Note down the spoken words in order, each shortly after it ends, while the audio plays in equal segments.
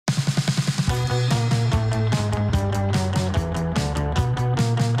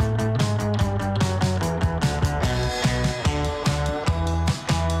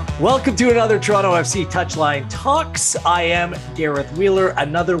Welcome to another Toronto FC Touchline Talks. I am Gareth Wheeler.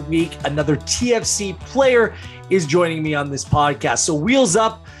 Another week, another TFC player is joining me on this podcast. So wheels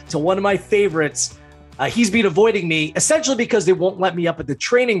up to one of my favorites. He's been avoiding me essentially because they won't let me up at the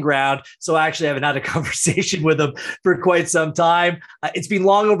training ground. So I actually haven't had a conversation with him for quite some time. It's been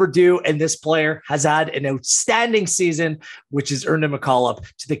long overdue, and this player has had an outstanding season, which has earned him a call-up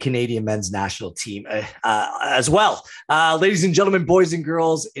to the Canadian men's national team as well. Ladies and gentlemen, boys and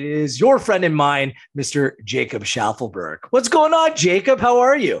girls, it is your friend and mine, Mr. Jacob Shaffelburg. What's going on, Jacob? How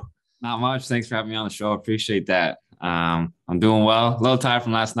are you? Not much. Thanks for having me on the show. I appreciate that. I'm doing well. A little tired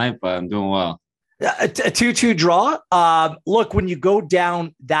from last night, but I'm doing well. A 2-2 draw. Look, when you go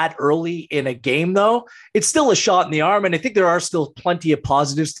down that early in a game, though, it's still a shot in the arm. And I think there are still plenty of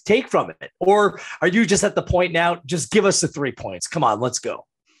positives to take from it. Or are you just at the point now, just give us the 3 points? Come on, let's go.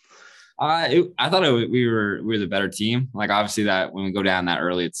 I thought we were the better team. Like, obviously that when we go down that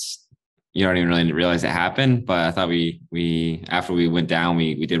early, you don't even really realize it happened. But I thought we after we went down,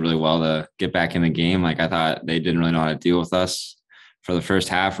 we did really well to get back in the game. Like, I thought they didn't really know how to deal with us for the first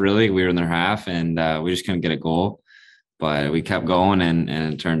half. Really, we were in their half, and we just couldn't get a goal. But we kept going, and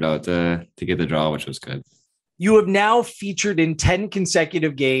it turned out to get the draw, which was good. You have now featured in 10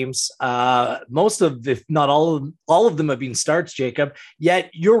 consecutive games. Most of, if not all of them have been starts, Jacob.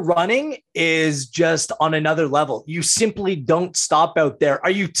 Yet your running is just on another level. You simply don't stop out there. Are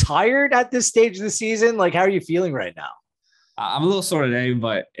you tired at this stage of the season? Like, how are you feeling right now? I'm a little sore today,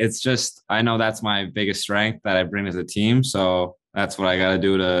 but it's just, I know that's my biggest strength that I bring to the team. So that's what I got to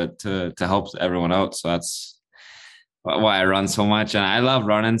do to help everyone out. So that's why I run so much, and I love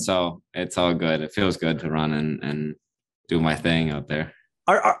running. So it's all good. It feels good to run and do my thing out there.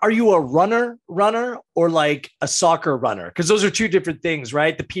 Are you a runner or like a soccer runner? Because those are two different things,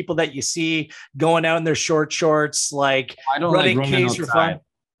 right? The people that you see going out in their short shorts, like I don't running like running case for fun.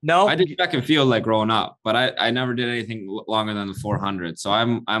 No, I did track and field like growing up, but I never did anything longer than the 400. So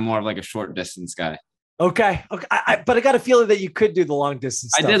I'm more of like a short distance guy. Okay. But I got a feeling that you could do the long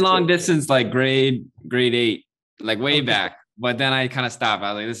distance stuff. I did long distance like grade 8, like way back. But then I kind of stopped.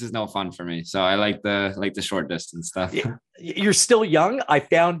 I was like, this is no fun for me. So I like the short distance stuff. You're still young. I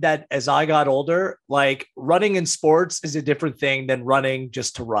found that as I got older, like running in sports is a different thing than running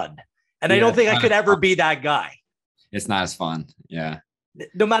just to run. And I don't think I could ever be that guy. It's not as fun. Yeah.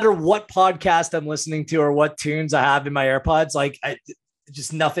 No matter what podcast I'm listening to or what tunes I have in my AirPods, like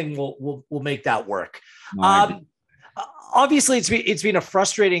just nothing will make that work. No, obviously it's been a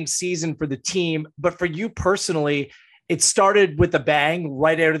frustrating season for the team, but for you personally, it started with a bang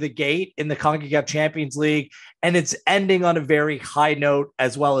right out of the gate in the CONCACAF Champions League, and it's ending on a very high note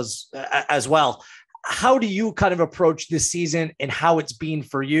as well. How do you kind of approach this season and how it's been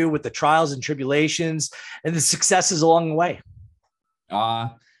for you with the trials and tribulations and the successes along the way?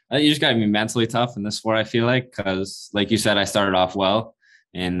 You just got to be mentally tough in this sport, I feel like, because like you said, I started off well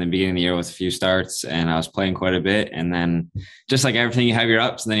in the beginning of the year with a few starts, and I was playing quite a bit. And then just like everything, you have your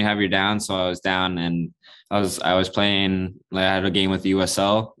ups and then you have your downs. So I was down, and I was playing, like I had a game with the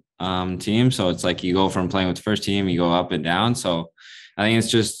USL team. So it's like you go from playing with the first team, you go up and down. So I think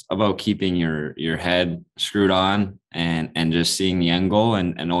it's just about keeping your head screwed on and just seeing the end goal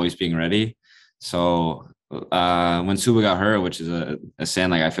and always being ready. So when Suba got hurt, which is a sin,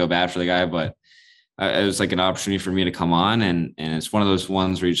 like I feel bad for the guy, but it was like an opportunity for me to come on, and it's one of those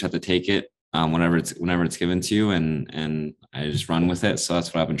ones where you just have to take it whenever it's given to you, and I just run with it. So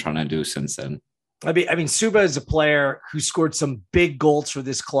that's what I've been trying to do since then. I mean, Suba is a player who scored some big goals for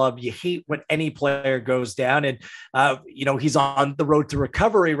this club. You hate when any player goes down, and he's on the road to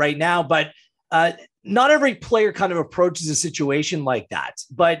recovery right now, but not every player kind of approaches a situation like that,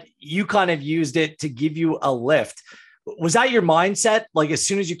 but you kind of used it to give you a lift. Was that your mindset? Like, as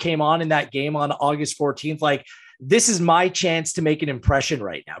soon as you came on in that game on August 14th, like, this is my chance to make an impression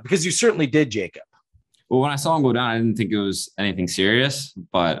right now? Because you certainly did, Jacob. Well, when I saw him go down, I didn't think it was anything serious,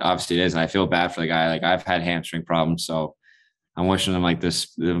 but obviously it is. And I feel bad for the guy. Like, I've had hamstring problems, so I'm wishing him like the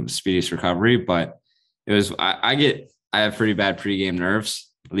speediest recovery, but it was, I have pretty bad pregame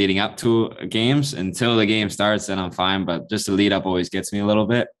nerves leading up to games. Until the game starts, then I'm fine. But just the lead up always gets me a little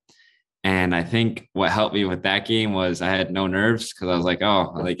bit. And I think what helped me with that game was I had no nerves, because I was like,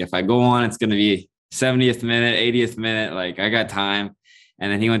 oh, like if I go on, it's going to be 70th minute, 80th minute. Like, I got time.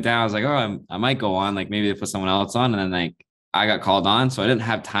 And then he went down. I was like, oh, I might go on. Like, maybe they put someone else on. And then like I got called on. So I didn't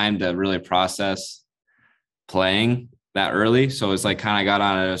have time to really process playing that early. So it was like kind of got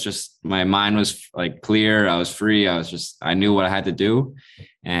on it. It was just, my mind was like clear. I was free. I knew what I had to do.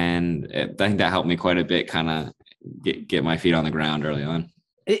 And I think that helped me quite a bit, kind of get my feet on the ground early on.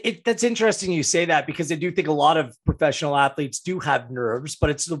 That's interesting you say that, because I do think a lot of professional athletes do have nerves, but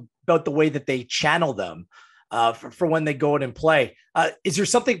it's the about the way that they channel them for when they go out and play. Is there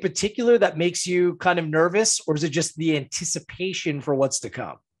something particular that makes you kind of nervous, or is it just the anticipation for what's to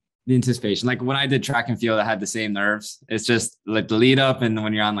come? The anticipation. Like when I did track and field, I had the same nerves. It's just like the lead up, and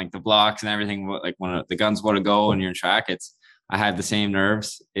when you're on like the blocks and everything, like when the guns go to go and you're in track, I had the same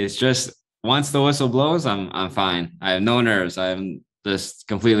nerves. It's just once the whistle blows, I'm fine. I have no nerves. I'm just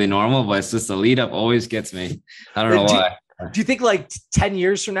completely normal, but it's just the lead up always gets me. I don't know why. Do you think like 10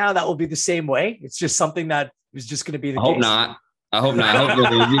 years from now that will be the same way? It's just something that is just going to be the case. I hope not. I hope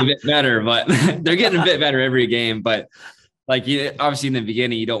they'll be a bit better, but they're getting a bit better every game. But like obviously in the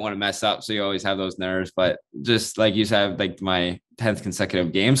beginning, you don't want to mess up, so you always have those nerves. But just like you said, like my 10th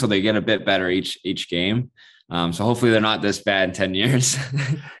consecutive game, so they get a bit better each game. So hopefully they're not this bad in 10 years.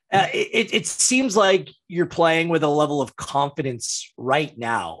 It seems like you're playing with a level of confidence right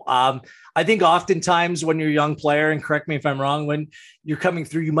now. I think oftentimes when you're a young player, and correct me if I'm wrong, when you're coming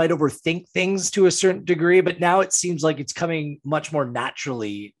through, you might overthink things to a certain degree, but now it seems like it's coming much more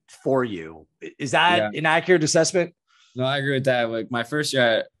naturally for you. Is that an accurate assessment? No, I agree with that. Like my first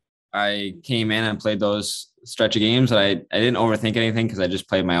year, I came in and played those stretch of games. I didn't overthink anything because I just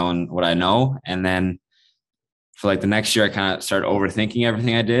played what I know. And then for like the next year, I kind of started overthinking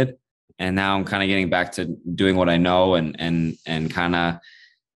everything I did. And now I'm kind of getting back to doing what I know and kind of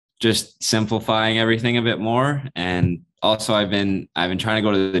just simplifying everything a bit more. And also I've been trying to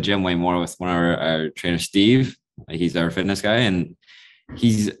go to the gym way more with one of our trainer, Steve. He's our fitness guy, and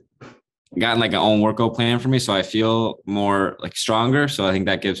he's gotten like an own workout plan for me. So I feel more like stronger. So I think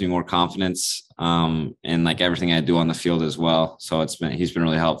that gives me more confidence in like everything I do on the field as well. So he's been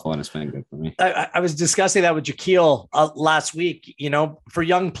really helpful, and it's been good for me. I was discussing that with Jaquil last week. You know, for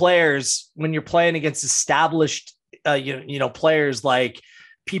young players, when you're playing against established, players like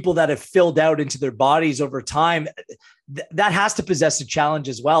people that have filled out into their bodies over time, that has to possess a challenge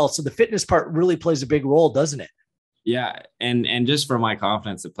as well. So the fitness part really plays a big role, doesn't it? Yeah. And just for my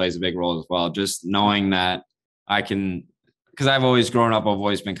confidence, it plays a big role as well. Just knowing that I can, because I've always grown up, I've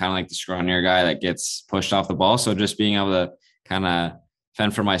always been kind of like the scrawnier guy that gets pushed off the ball. So just being able to kind of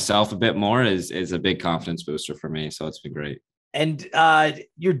fend for myself a bit more is a big confidence booster for me. So it's been great. And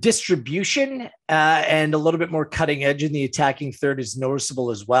your distribution and a little bit more cutting edge in the attacking third is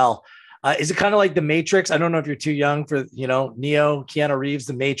noticeable as well. Is it kind of like the Matrix? I don't know if you're too young for, Neo, Keanu Reeves,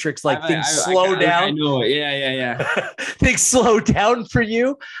 the Matrix, like things slow down. I know it. Yeah. Things slow down for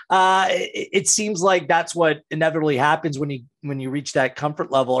you. It seems like that's what inevitably happens when you reach that comfort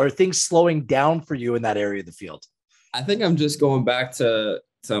level. Are things slowing down for you in that area of the field? I think I'm just going back to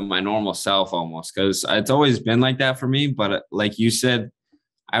my normal self almost, because it's always been like that for me. But like you said,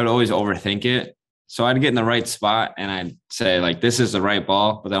 I would always overthink it. So I'd get in the right spot and I'd say like, this is the right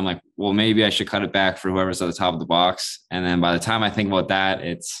ball. But then I'm like, well, maybe I should cut it back for whoever's at the top of the box. And then by the time I think about that,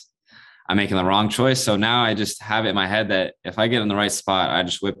 I'm making the wrong choice. So now I just have it in my head that if I get in the right spot, I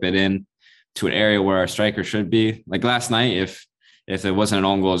just whip it in to an area where our striker should be. Like last night, if it wasn't an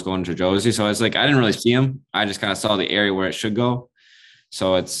own goal, it was going to Josie. So it's like, I didn't really see him. I just kind of saw the area where it should go.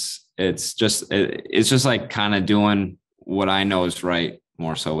 So it's just like kind of doing what I know is right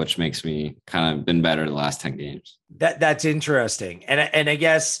more so, which makes me kind of been better the last 10 games. That's interesting. And I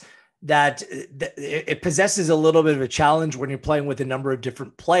guess that it possesses a little bit of a challenge when you're playing with a number of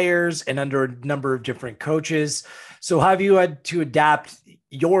different players and under a number of different coaches. So have you had to adapt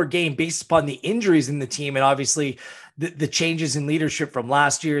your game based upon the injuries in the team and obviously the changes in leadership from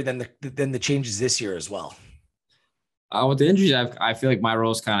last year, then the changes this year as well? With the injuries, I feel like my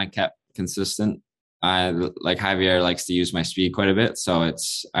role's kind of kept consistent. Like Javier likes to use my speed quite a bit. So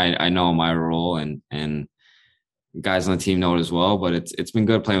I know my role and guys on the team know it as well, but it's been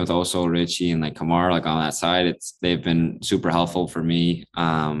good playing with Oso, Richie, and like Kamar, like on that side. They've been super helpful for me,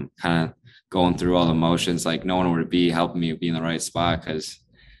 kind of going through all the motions, like knowing where to be, helping me be in the right spot. Cause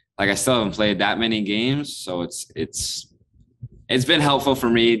like I still haven't played that many games. So it's been helpful for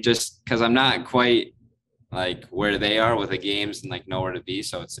me just cause I'm not quite like where they are with the games and like know where to be.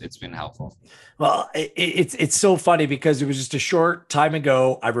 So it's been helpful. Well, it's so funny because it was just a short time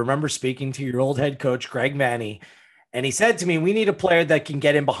ago. I remember speaking to your old head coach, Greg Manny, and he said to me, we need a player that can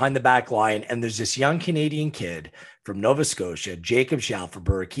get in behind the back line. And there's this young Canadian kid from Nova Scotia, Jacob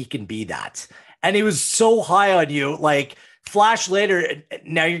Shaffelburg. He can be that. And he was so high on you, like flash later.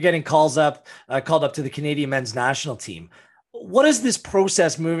 Now you're getting called up to the Canadian men's national team. What is this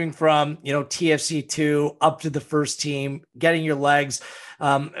process moving from, TFC 2 up to the first team, getting your legs,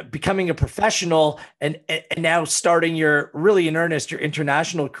 becoming a professional and now starting really in earnest, your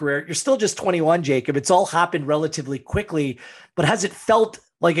international career? You're still just 21, Jacob. It's all happened relatively quickly, but has it felt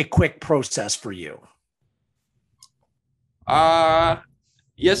like a quick process for you?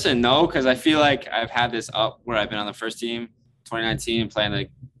 yes and no, because I feel like I've had this up where I've been on the first team 2019 playing the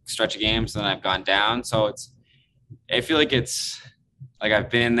stretch of games, and then I've gone down. So I feel like it's like I've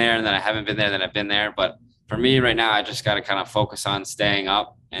been there and then I haven't been there, then I've been there. But for me right now, I just got to kind of focus on staying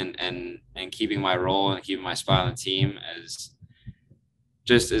up and keeping my role and keeping my spot on the team as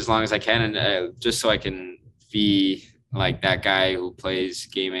just as long as I can, and just so I can be like that guy who plays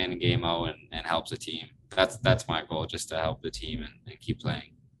game in and game out and helps the team. That's my goal, just to help the team and keep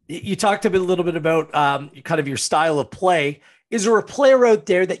playing. You talked a little bit about kind of your style of play. Is there a player out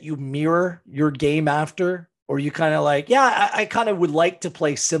there that you mirror your game after, or you kind of like, yeah, I kind of would like to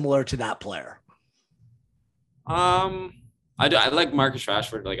play similar to that player? I like Marcus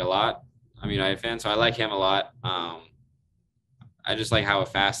Rashford like a lot. I'm a United fan, so I like him a lot. I just like how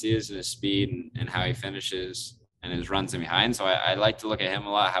fast he is and his speed and how he finishes and his runs in behind. So I like to look at him a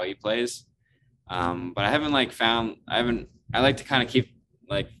lot, how he plays. But I haven't I like to kind of keep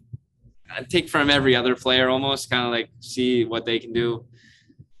like, I take from every other player almost, kind of like see what they can do.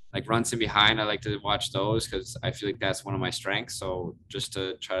 Like runs in behind, I like to watch those because I feel like that's one of my strengths. So just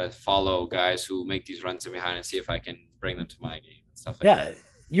to try to follow guys who make these runs in behind and see if I can bring them to my game and stuff like that.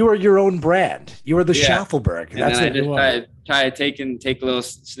 You are your own brand. You are the Shaffelburg. That's what you are. Try to take little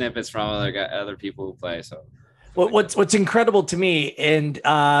snippets from other people who play. So what's incredible to me, and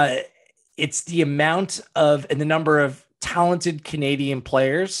it's the amount of and the number of talented Canadian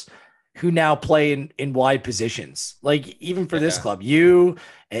players who now play in wide positions. Like even for this club, you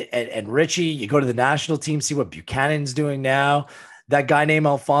and Richie, you go to the national team, see what Buchanan's doing now. That guy named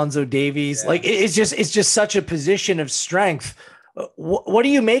Alphonso Davies, like it's just such a position of strength. What do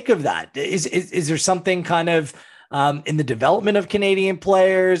you make of that? Is there something kind of in the development of Canadian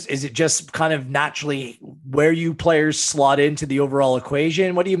players? Is it just kind of naturally where you players slot into the overall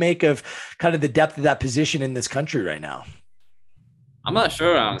equation? What do you make of kind of the depth of that position in this country right now? I'm not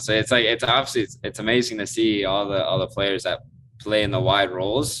sure, honestly. It's obviously it's amazing to see all the players that play in the wide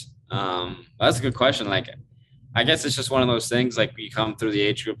roles. That's a good question. Like, I guess it's just one of those things. Like, you come through the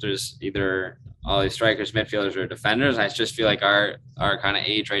age group, there's either all these strikers, midfielders, or defenders. I just feel like our kind of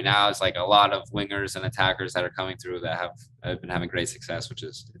age right now is like a lot of wingers and attackers that are coming through that have been having great success, which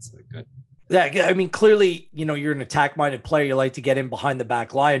is good. Yeah, I mean, clearly, you're an attack-minded player. You like to get in behind the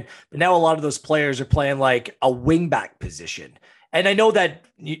back line, but now a lot of those players are playing like a wing-back position. And I know that,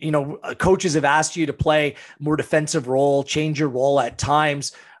 coaches have asked you to play more defensive role, change your role at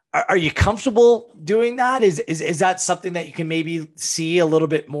times. Are you comfortable doing that? Is that something that you can maybe see a little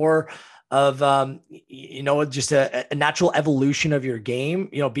bit more of, just a natural evolution of your game,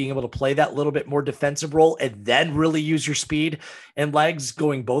 being able to play that little bit more defensive role and then really use your speed and legs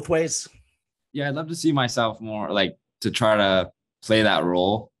going both ways? Yeah, I'd love to see myself more like to try to play that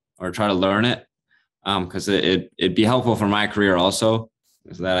role or try to learn it. Because it'd be helpful for my career also,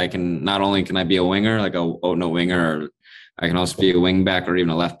 so that I can not only can I be a winger, like a winger, or I can also be a wing back or even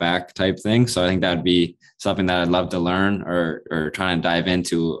a left back type thing. So I think that would be something that I'd love to learn or try to dive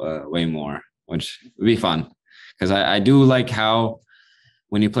into way more, which would be fun. Because I do like how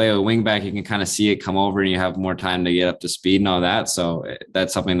when you play a wing back, you can kind of see it come over and you have more time to get up to speed and all that. So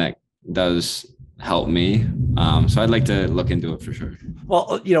that's something that does help me. So I'd like to look into it for sure.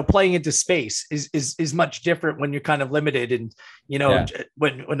 Well, playing into space is much different when you're kind of limited and,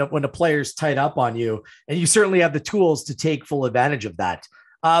 when a player's tied up on you, and you certainly have the tools to take full advantage of that.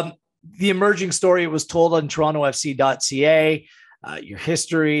 The emerging story was told on torontofc.ca, your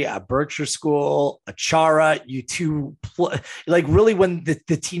history at Berkshire School, Achara, you two, like really when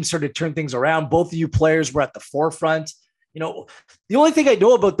the team started to turn things around, both of you players were at the forefront. The only thing I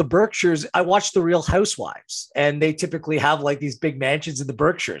know about the Berkshires, I watched The Real Housewives, and they typically have like these big mansions in the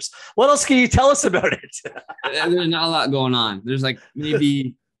Berkshires. What else can you tell us about it? There's not a lot going on. There's like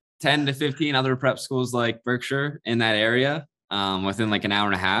maybe 10 to 15 other prep schools like Berkshire in that area within like an hour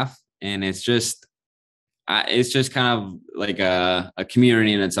and a half. And it's just kind of like a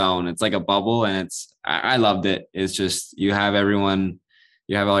community in its own. It's like a bubble, and I loved it. It's just, you have everyone.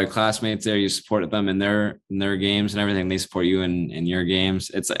 You have all your classmates there. You support them in their games and everything. They support you in your games.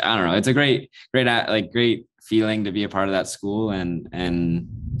 It's, I don't know. It's a great feeling to be a part of that school and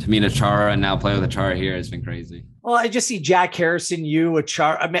to meet Achara and now play with Achara here has been crazy. Well, I just see Jack Harrison, you,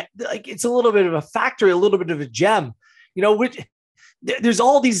 Achara. I mean, like it's a little bit of a factory, a little bit of a gem. There's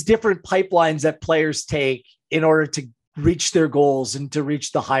all these different pipelines that players take in order to reach their goals and to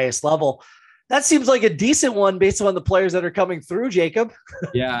reach the highest level. That seems like a decent one based on the players that are coming through, Jacob.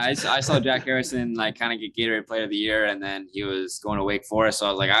 Yeah, I saw Jack Harrison like kind of get Gatorade Player of the Year, and then he was going to Wake Forest. So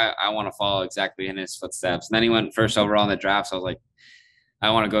I was like, I want to follow exactly in his footsteps. And then he went first overall in the draft. So I was like,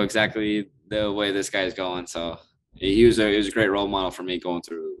 I want to go exactly the way this guy's going. So he was a great role model for me going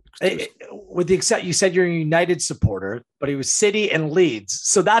through. With the except, you said you're a United supporter, but he was City and Leeds,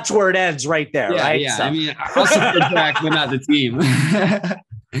 so that's where it ends right there, yeah, right? Yeah, So. I mean, I'll support Jack, but not the team.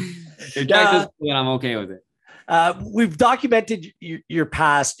 If Jack doesn't play, I'm okay with it. We've documented your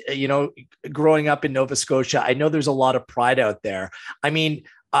past, growing up in Nova Scotia. I know there's a lot of pride out there. I mean,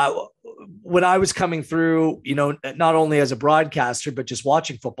 when I was coming through, not only as a broadcaster, but just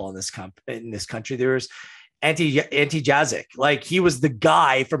watching football in this country, there was Ante Jazic. Like, he was the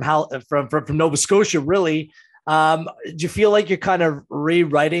guy from Nova Scotia, really. Do you feel like you're kind of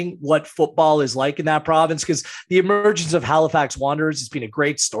rewriting what football is like in that province? Because the emergence of Halifax Wanderers has been a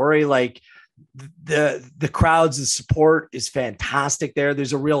great story. Like, the crowds, the support is fantastic there.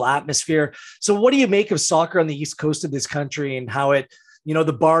 There's a real atmosphere. So what do you make of soccer on the East Coast of this country, and how it,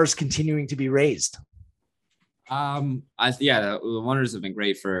 the bar is continuing to be raised? The Wanderers have been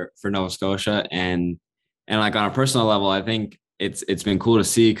great for Nova Scotia, and like on a personal level, I think it's been cool to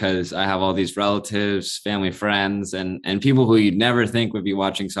see, because I have all these relatives, family, friends, and people who you'd never think would be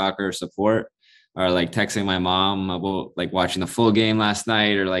watching soccer or support, or like texting my mom about like watching the full game last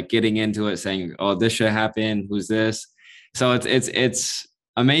night, or like getting into it saying, oh, this should happen. Who's this? So it's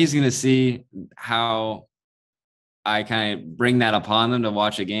amazing to see how I kind of bring that upon them to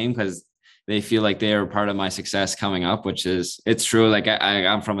watch a game, because they feel like they are part of my success coming up, which is, it's true. Like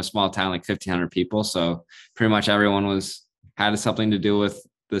I'm from a small town, like 1,500 people. So pretty much everyone had something to do with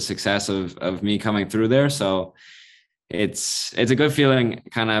the success of me coming through there. So it's a good feeling,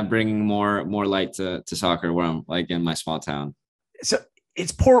 kind of bringing more light to soccer where I'm, like, in my small town. So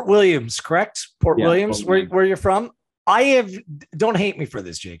it's Port Williams, correct? Port Williams, where you're from? Don't hate me for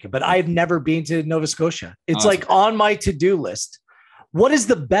this, Jacob, but I've never been to Nova Scotia. It's like on my to-do list. What is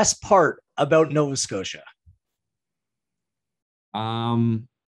the best part about Nova Scotia? Like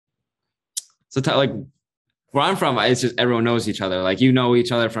where I'm from, it's just everyone knows each other. Like,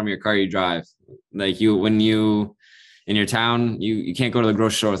 each other from your car you drive. Like, when you in your town, you can't go to the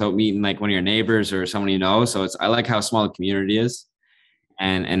grocery store without meeting like one of your neighbors or someone you know. So I like how small the community is,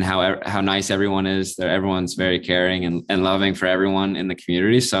 and how nice everyone is. Everyone's very caring and loving for everyone in the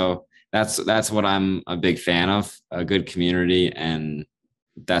community. So that's what I'm a big fan of, a good community, and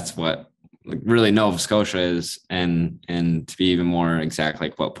that's what really Nova Scotia is, and to be even more exact,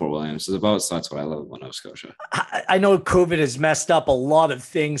 like what Port Williams is about. So that's what I love about Nova Scotia. I know COVID has messed up a lot of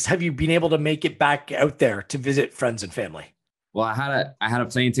things. Have you been able to make it back out there to visit friends and family? Well, I had a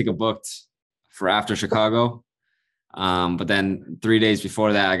plane ticket booked for after Chicago. But then 3 days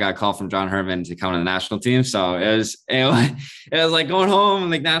before that, I got a call from John Herman to come to the national team. So it was like going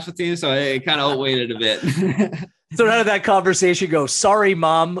home, like, national team. So it kind of outweighed a bit. So how did that conversation go? Sorry,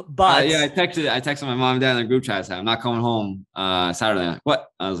 Mom, but I texted my mom and dad in the group chat. I said, I'm not coming home Saturday. They're like, what?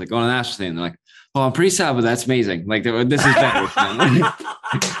 I was like, going to the national team. They're like, oh, I'm pretty sad, but that's amazing. Like, this is better.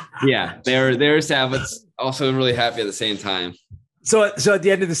 Yeah, they were sad, but also really happy at the same time. So at the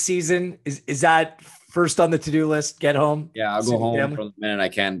end of the season, is that first on the to-do list? Get home? Yeah, I'll go home for the minute I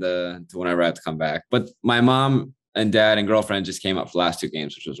can to whenever I have to come back. But my mom and dad and girlfriend just came up for the last 2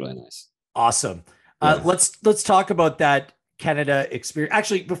 games, which was really nice. Awesome. Yeah. Let's talk about that Canada experience.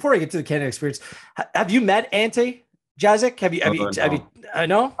 Actually, before I get to the Canada experience, have you met Ante Jazic? Have you? I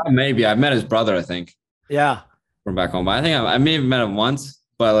know. Maybe I've met his brother, I think. Yeah. From back home, but I think I may have met him once,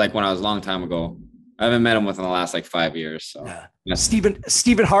 but like when I was a long time ago. I haven't met him within the last like 5 years. So yeah.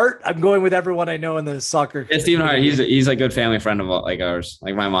 Stephen Hart. I'm going with everyone I know in the soccer. Yeah, Stephen Hart. He's a good family friend of like ours,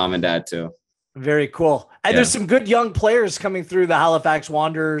 like my mom and dad too. Very cool. And there's some good young players coming through the Halifax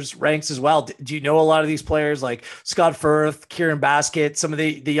Wanderers ranks as well. Do you know a lot of these players, like Scott Firth, Kieran Baskett, some of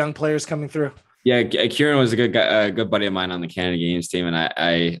the young players coming through? Yeah, Kieran was a good guy, a good buddy of mine on the Canada Games team,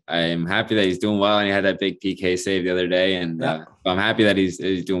 and I'm happy that he's doing well. And he had that big PK save the other day, and I'm happy that he's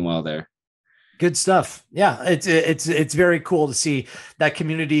doing well there. Good stuff. Yeah, it's very cool to see that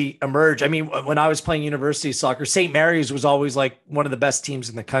community emerge. I mean, when I was playing university soccer, St. Mary's was always like one of the best teams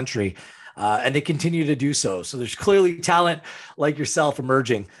in the country. And they continue to do so. So there's clearly talent like yourself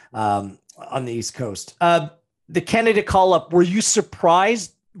emerging on the East Coast. The Canada call-up, were you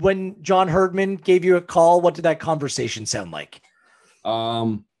surprised when John Herdman gave you a call? What did that conversation sound like?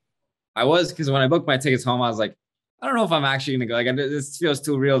 I was, because when I booked my tickets home, I was like, I don't know if I'm actually going to go. Like, this feels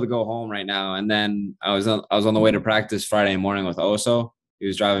too real to go home right now. And then I was on the way to practice Friday morning with Oso. He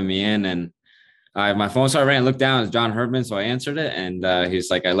was driving me in, and my phone started ringing. I looked down, it's John Herdman, so I answered it, and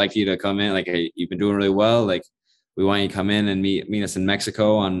he's like, "I'd like you to come in. Like, hey, you've been doing really well. Like, we want you to come in and meet us in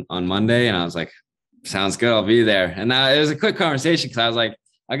Mexico on Monday." And I was like, "Sounds good. I'll be there." And it was a quick conversation, because I was like,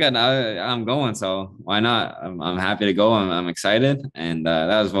 I'm going, so why not? I'm happy to go. I'm excited, and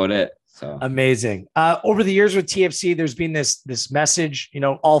that was about it. So amazing. Over the years with TFC, there's been this message,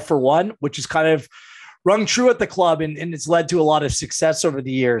 all for one, which is kind of rung true at the club, and it's led to a lot of success over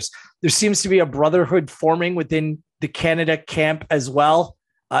the years. There seems to be a brotherhood forming within the Canada camp as well.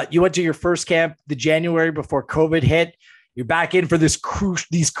 You went to your first camp the January before COVID hit. You're back in for these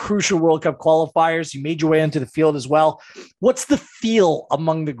crucial World Cup qualifiers. You made your way into the field as well. What's the feel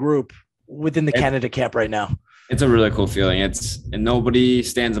among the group within the Canada camp right now? It's a really cool feeling. And nobody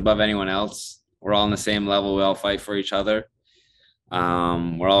stands above anyone else. We're all on the same level. We all fight for each other.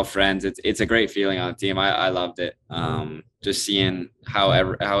 We're all friends. It's a great feeling on the team. I loved it. Just seeing how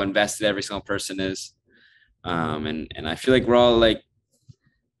invested every single person is. And I feel like we're all like,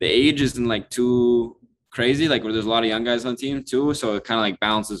 the age isn't like too crazy. Like there's a lot of young guys on the team too. So it kind of like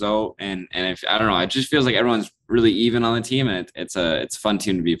balances out. And if, I don't know, it just feels like everyone's really even on the team, and it's a fun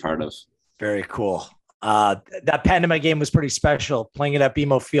team to be a part of. Very cool. That Pandemic game was pretty special, playing it at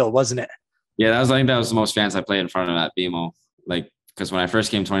BMO Field, wasn't it? Yeah, I think that was the most fans I played in front of at BMO. Like, because when I first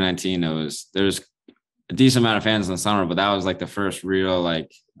came 2019, there's a decent amount of fans in the summer, but that was like the first real, it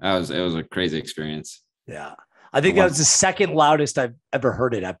was a crazy experience. Yeah. I think that was the second loudest I've ever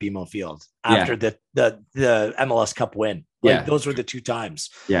heard it at BMO Field after the MLS Cup win. Those were the two times.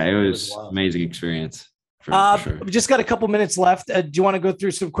 Yeah, it was amazing experience. For sure. We just got a couple minutes left. Do you want to go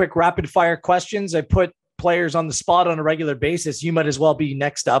through some quick rapid fire questions? I put players on the spot on a regular basis. You might as well be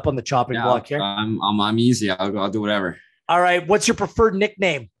next up on the chopping block here. I'm easy. I'll do whatever. All right. What's your preferred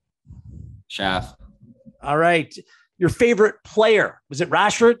nickname? Shaft. All right. Your favorite player? Was it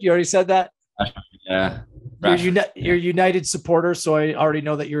Rashford? You already said that? Yeah. You're a United supporter, so I already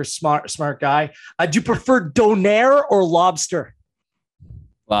know that you're a smart guy. Do you prefer donair or lobster?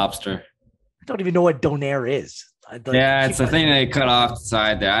 Lobster. I don't even know what donair is. It's the thing they cut off the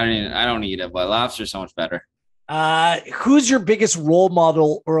side there. I don't eat it, but lobster's so much better. Who's your biggest role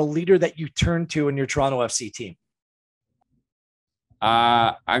model or a leader that you turn to in your Toronto FC team?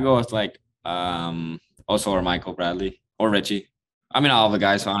 I go with Oso or Michael Bradley or Richie. I mean, all the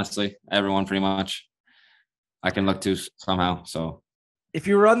guys, honestly, everyone pretty much I can look to somehow. So if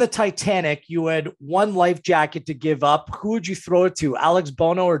you were on the Titanic, you had one life jacket to give up. Who would you throw it to? Alex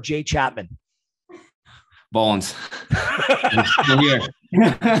Bono or Jay Chapman? Bones. He's still here.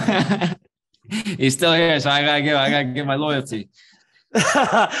 He's still here, so I gotta give my loyalty.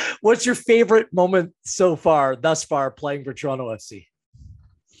 What's your favorite moment thus far playing for Toronto FC?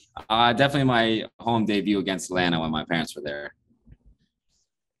 Definitely my home debut against Atlanta when my parents were there.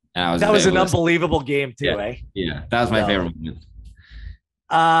 And that was an unbelievable game too, eh? Yeah, that was my favorite moment.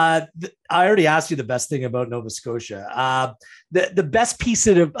 I already asked you the best thing about Nova Scotia. The best piece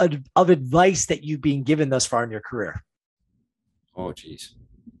of advice that you've been given thus far in your career. Oh, geez.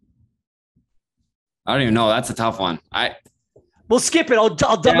 I don't even know. That's a tough one. We'll skip it. I'll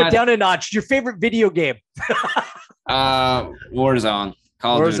dumb it down a notch. Your favorite video game? Warzone.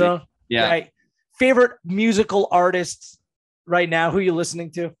 Call of Duty. Yeah. Right. Favorite musical artists right now? Who are you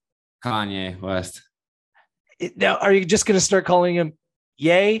listening to? Kanye West. Now, are you just going to start calling him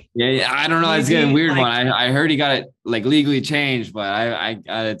Ye? Yeah. I don't know. It's getting a weird one. I heard he got it legally changed, but I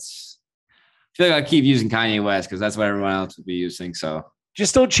feel like I keep using Kanye West because that's what everyone else would be using. So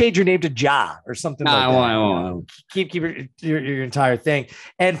just don't change your name to Ja or something like that. I won't. Keep your entire thing.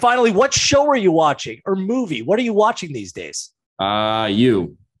 And finally, what show are you watching or movie? What are you watching these days? I'm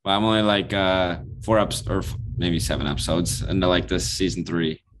only 4 or maybe 7 episodes into this season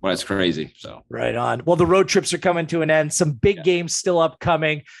 3. But it's crazy. So right on. Well, the road trips are coming to an end. Some big games still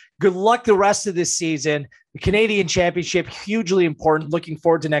upcoming. Good luck the rest of this season. The Canadian Championship, hugely important. Looking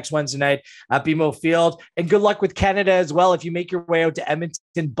forward to next Wednesday night at BMO Field. And good luck with Canada as well. If you make your way out to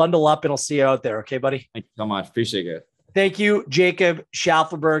Edmonton, bundle up and I'll see you out there. Okay, buddy? Thank you so much. Appreciate it. Thank you, Jacob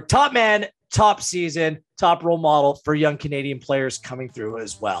Shaffelburg. Top man, top season, top role model for young Canadian players coming through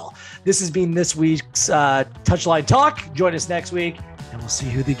as well. This has been this week's Touchline Talk. Join us next week and we'll see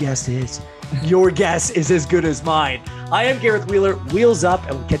who the guest is. Your guess is as good as mine. I am Gareth Wheeler. Wheels up,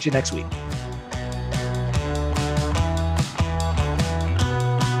 and we'll catch you next week.